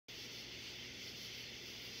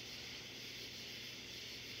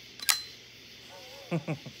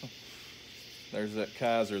There's that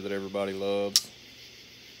Kaiser that everybody loves.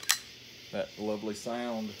 That lovely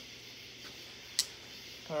sound.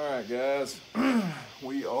 All right, guys.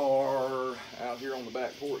 We are out here on the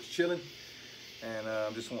back porch chilling,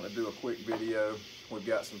 and just wanting to do a quick video. We've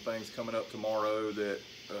got some things coming up tomorrow that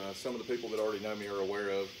some of the people that already know me are aware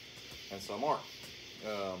of, and some aren't.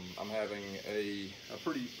 I'm having a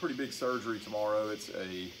pretty big surgery tomorrow. It's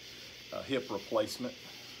a hip replacement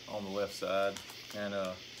on the left side, and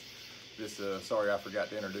sorry, I forgot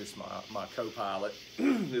to introduce my co-pilot.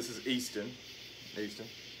 This is Easton. Easton,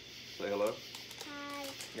 say hello. Hi.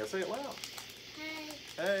 You gotta say it loud.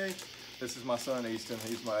 Hi. Hey, this is my son Easton.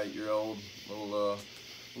 He's my 8-year-old little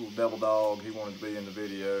devil dog. He wanted to be in the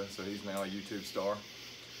video, so he's now a YouTube star.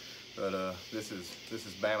 But this is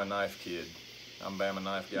Bama Knife Kid. I'm Bama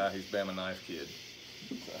Knife Guy. He's Bama Knife Kid.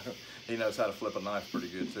 So, he knows how to flip a knife pretty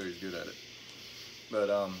good too. He's good at it. But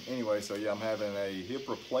anyway, so yeah, I'm having a hip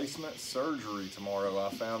replacement surgery tomorrow. I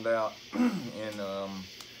found out in,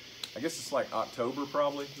 I guess it's like October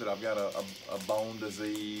probably, that I've got a bone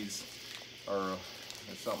disease or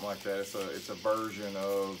something like that. It's a version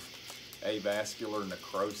of avascular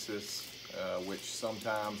necrosis, which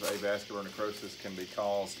sometimes avascular necrosis can be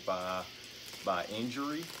caused by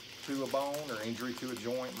injury to a bone or injury to a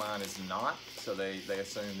joint. Mine is not, so they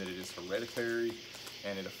assume that it is hereditary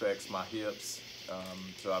and it affects my hips.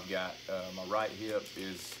 So I've got my right hip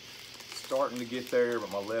is starting to get there,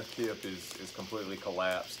 but my left hip is completely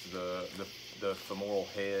collapsed. The femoral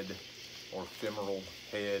head or femoral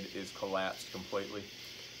head is collapsed completely.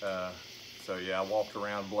 So yeah, I walked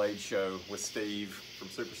around Blade Show with Steve from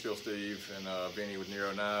Super Steel Steve and Vinny with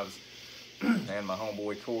Nero Knives and my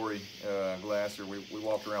homeboy Corey Glasser. We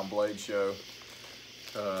walked around Blade Show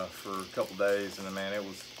for a couple days, and man, it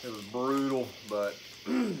was brutal. But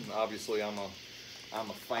obviously, I'm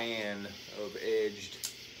a fan of edged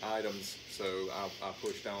items, so I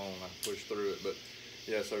pushed on, I pushed through it. But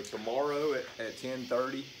yeah, so tomorrow at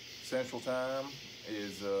 10:30 Central Time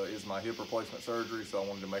is my hip replacement surgery. So I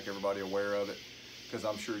wanted to make everybody aware of it, because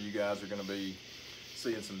I'm sure you guys are going to be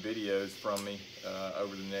seeing some videos from me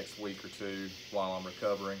over the next week or two while I'm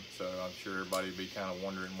recovering. So I'm sure everybody will be kind of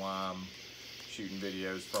wondering why I'm shooting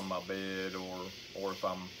videos from my bed, or if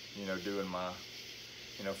I'm, doing my,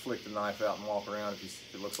 flick the knife out and walk around.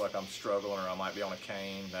 If it looks like I'm struggling or I might be on a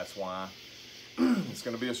cane, that's why. It's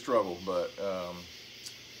going to be a struggle, but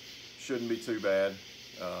shouldn't be too bad.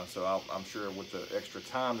 So I'm sure with the extra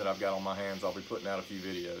time that I've got on my hands, I'll be putting out a few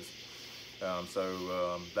videos.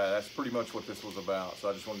 That's pretty much what this was about. So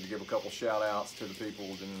I just wanted to give a couple shout outs to the people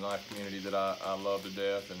in the knife community that I love to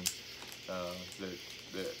death, and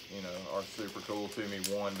that are super cool to me.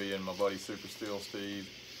 One being my buddy Super Steel Steve.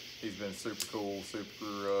 He's been super cool,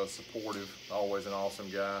 super supportive, always an awesome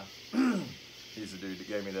guy. He's the dude that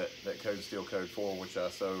gave me that Code Steel Code 4, which I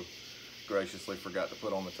so graciously forgot to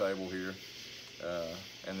put on the table here.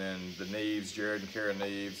 And then the Neves, Jared and Kara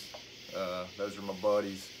Neves, those are my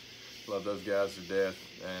buddies. Love those guys to death.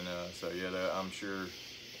 And so yeah, I'm sure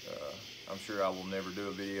I will never do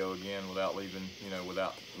a video again without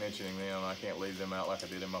without mentioning them. I can't leave them out like I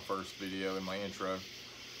did in my first video in my intro.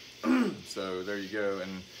 So there you go.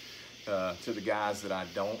 And to the guys that I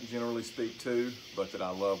don't generally speak to, but that I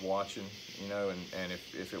love watching, and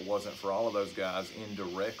if it wasn't for all of those guys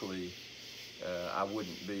indirectly, I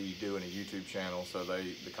wouldn't be doing a YouTube channel. So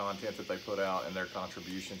the content that they put out and their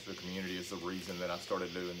contribution to the community is the reason that I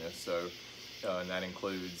started doing this. So, and that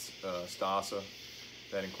includes Stasa,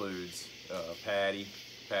 that includes Patty's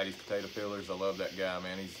Potato Peelers. I love that guy,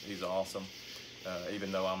 man. He's awesome.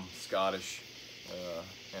 Even though I'm Scottish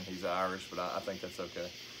and he's Irish, but I think that's okay.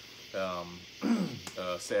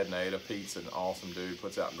 Sednada, Pete's an awesome dude,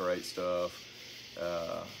 puts out great stuff.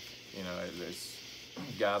 There's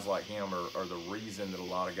guys like him are the reason that a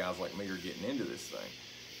lot of guys like me are getting into this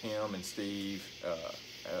thing. Him and Steve,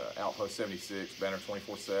 Outpost 76, Banner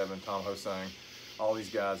 24/7, Tom Hosang, all these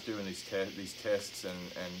guys doing these tests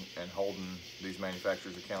and holding these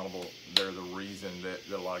manufacturers accountable. They're the reason that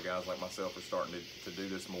a lot of guys like myself are starting to do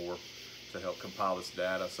this more, to help compile this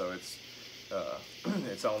data. So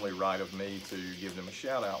it's only right of me to give them a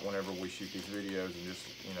shout out whenever we shoot these videos, and just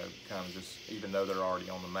just even though they're already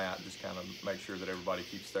on the map, just kind of make sure that everybody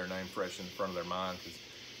keeps their name fresh in the front of their mind, because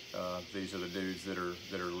these are the dudes that are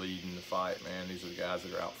leading the fight, man. These are the guys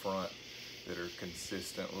that are out front, that are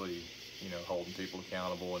consistently holding people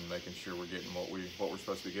accountable and making sure we're getting what we're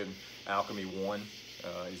supposed to be getting. Alchemy 1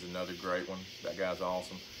 is another great one. That guy's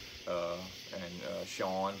awesome. And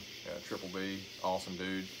Sean, Triple B, awesome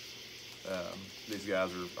dude. These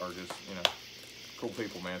guys are just, cool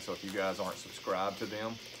people, man. So if you guys aren't subscribed to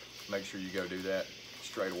them, make sure you go do that.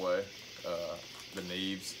 straight away. The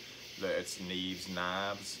Neves, it's Neves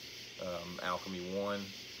Knives, Alchemy 1,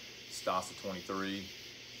 Stasa 23,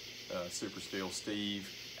 Super Steel Steve,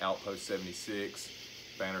 Outpost 76,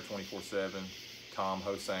 Banner 24/7, Tom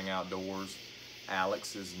Hosang Outdoors,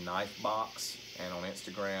 Alex's Knife Box, and on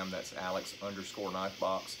Instagram that's Alex_Knife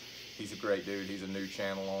Box. He's a great dude. He's a new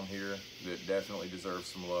channel on here that definitely deserves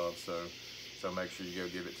some love. So make sure you go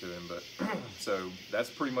give it to him. But so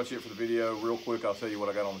that's pretty much it for the video. Real quick, I'll tell you what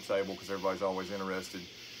I got on the table because everybody's always interested.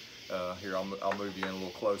 Here, I'll move you in a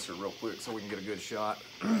little closer real quick so we can get a good shot.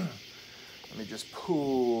 Let me just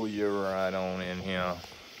pull you right on in here.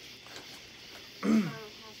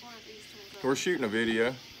 We're shooting a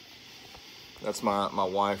video. That's my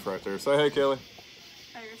wife right there. Say hey, Kelly.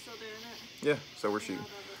 Oh, you're still doing it? Yeah, so we're shooting.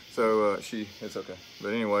 So it's okay. But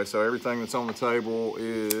anyway, so everything that's on the table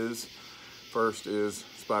is, first is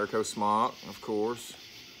Spyderco Smock, of course,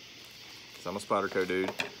 because I'm a Spyderco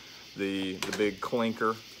dude. The big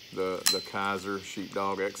clinker, the Kaiser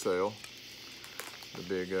Sheepdog XL. The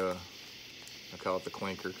big, I call it the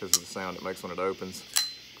clinker because of the sound it makes when it opens.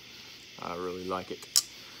 I really like it.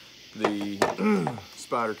 The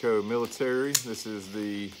Spyderco Military. This is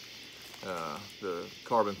the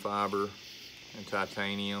carbon fiber and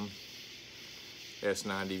titanium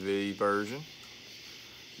S90V version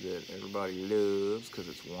that everybody loves because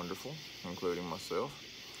it's wonderful, including myself.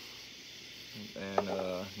 And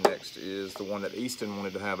next is the one that Easton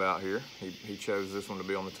wanted to have out here. He chose this one to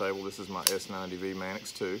be on the table. This is my S90V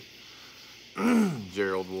Mannix 2.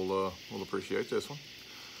 Gerald will appreciate this one.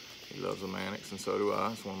 He loves a Mannix, and so do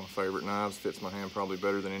I. It's one of my favorite knives. Fits my hand probably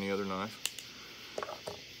better than any other knife.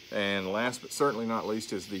 And last but certainly not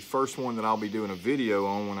least is the first one that I'll be doing a video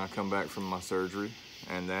on when I come back from my surgery,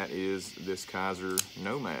 and that is this Kaiser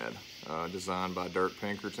Nomad, designed by Dirk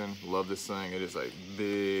Pinkerton. Love this thing. It is a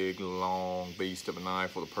big, long beast of a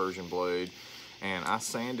knife with a Persian blade, and I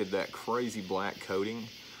sanded that crazy black coating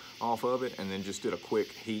off of it and then just did a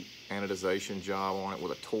quick heat anodization job on it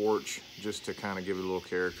with a torch just to kind of give it a little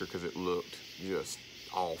character because it looked just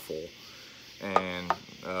awful. And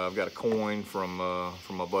I've got a coin from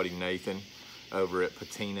my buddy Nathan over at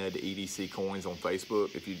Patina EDC Coins on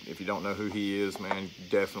Facebook. If you don't know who he is, man,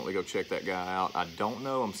 definitely go check that guy out. I don't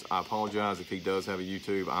know. I apologize if he does have a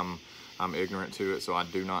YouTube. I'm ignorant to it, so I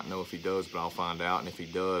do not know if he does, but I'll find out. And if he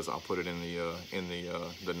does, I'll put it in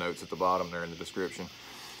the notes at the bottom there in the description.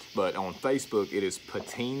 But on Facebook, it is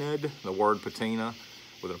Patina'd, the word patina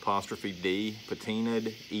with an apostrophe D,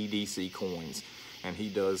 Patina'd EDC Coins. And he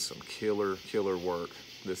does some killer work.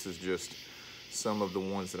 This is just some of the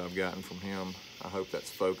ones that I've gotten from him. I hope that's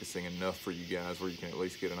focusing enough for you guys where you can at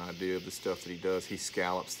least get an idea of the stuff that he does. He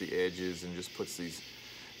scallops the edges and just puts these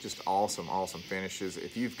just awesome finishes.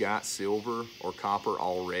 If you've got silver or copper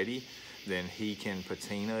already, then he can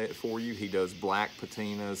patina it for you. He does black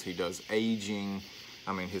patinas, he does aging.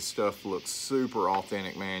 I mean, his stuff looks super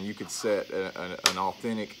authentic, man. You could set an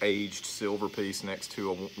authentic aged silver piece next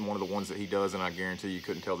to one of the ones that he does, and I guarantee you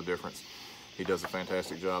couldn't tell the difference. He does a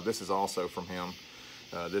fantastic job. This is also from him.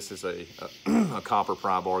 This is a copper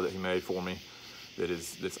pry bar that he made for me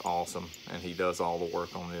that's awesome, and he does all the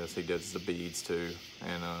work on this. He does the beads too,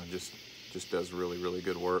 and just does really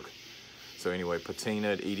good work. So anyway,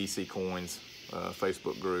 Patina at EDC Coins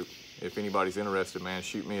Facebook group. If anybody's interested, man,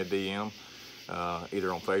 shoot me a DM.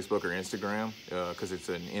 Either on Facebook or Instagram, because it's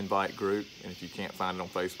an invite group, and if you can't find it on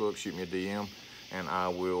Facebook, shoot me a DM, and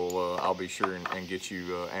I'll be sure and get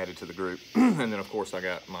you added to the group. And then of course I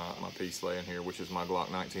got my piece laying here, which is my Glock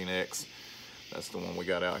 19X. That's the one we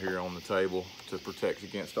got out here on the table to protect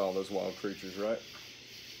against all those wild creatures, right?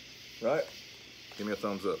 Right? Give me a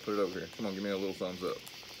thumbs up. Put it over here. Come on, give me a little thumbs up.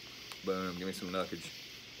 Boom. Give me some knuckage.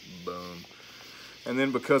 Boom. And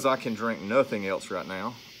then because I can drink nothing else right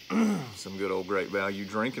now, some good old Great Value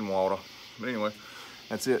drinking water. But anyway,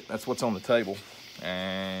 that's it. That's what's on the table.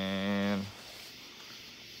 And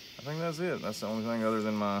I think that's it. That's the only thing other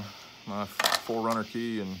than my 4Runner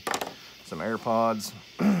key and some AirPods.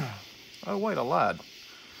 Oh wait, I lied.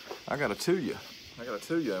 I got a Tuya. I got a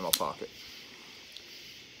Tuya in my pocket.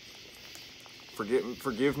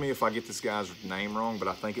 Forgive me if I get this guy's name wrong, but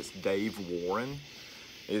I think it's Dave Warren.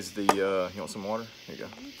 Is the, you want some water? Here you go.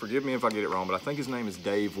 Forgive me if I get it wrong, but I think his name is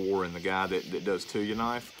Dave Warren, the guy that does Tuya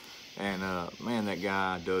Knife. And man, that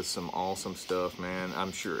guy does some awesome stuff, man.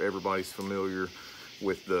 I'm sure everybody's familiar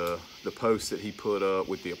with the posts that he put up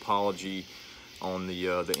with the apology on the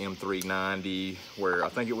M390, where I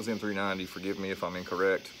think it was M390, forgive me if I'm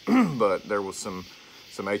incorrect, but there was some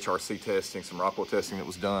HRC testing, some Rockwell testing that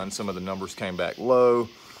was done. Some of the numbers came back low,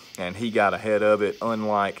 and he got ahead of it.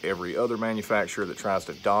 Unlike every other manufacturer that tries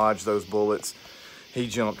to dodge those bullets, he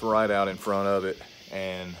jumped right out in front of it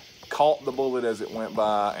and caught the bullet as it went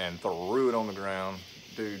by and threw it on the ground.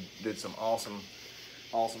 Dude did some awesome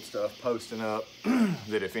stuff, posting up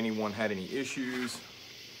that if anyone had any issues,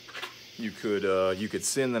 you could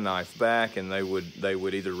send the knife back and they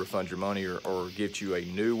would either refund your money or get you a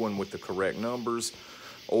new one with the correct numbers,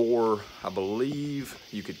 or I believe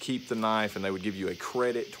you could keep the knife and they would give you a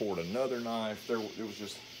credit toward another knife. It was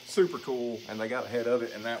just super cool, and they got ahead of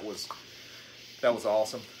it, and that was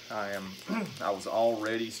awesome. I was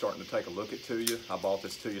already starting to take a look at Tuya. I bought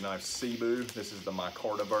this Tuya knife Cebu. This is the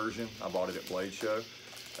micarta version. I bought it at Blade Show.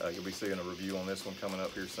 You'll be seeing a review on this one coming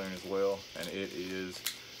up here soon as well, and it is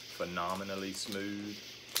phenomenally smooth,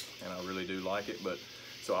 and I really do like it. But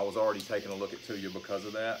so I was already taking a look at Tuya because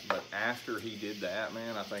of that, but after he did that,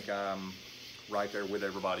 man, I think I'm right there with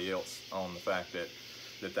everybody else on the fact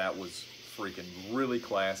that was freaking really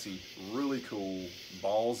classy, really cool,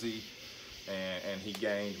 ballsy, and he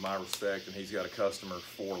gained my respect, and he's got a customer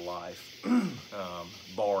for life,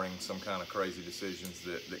 barring some kind of crazy decisions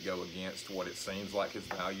that go against what it seems like his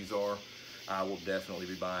values are. I will definitely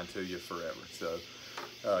be buying Tuya forever. So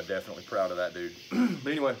definitely proud of that dude.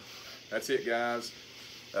 But anyway, that's it, guys.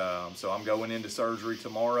 So I'm going into surgery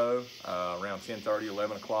tomorrow around 10:30,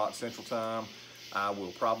 11 o'clock Central Time. I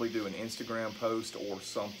will probably do an Instagram post or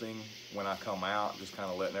something when I come out, just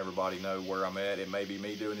kind of letting everybody know where I'm at. It may be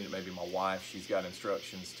me doing it, it may be my wife. She's got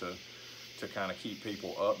instructions to kind of keep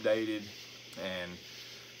people updated. And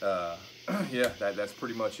yeah, that's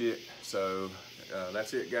pretty much it. So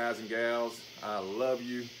that's it, guys and gals. I love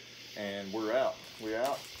you, and we're out. We're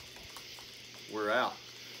out.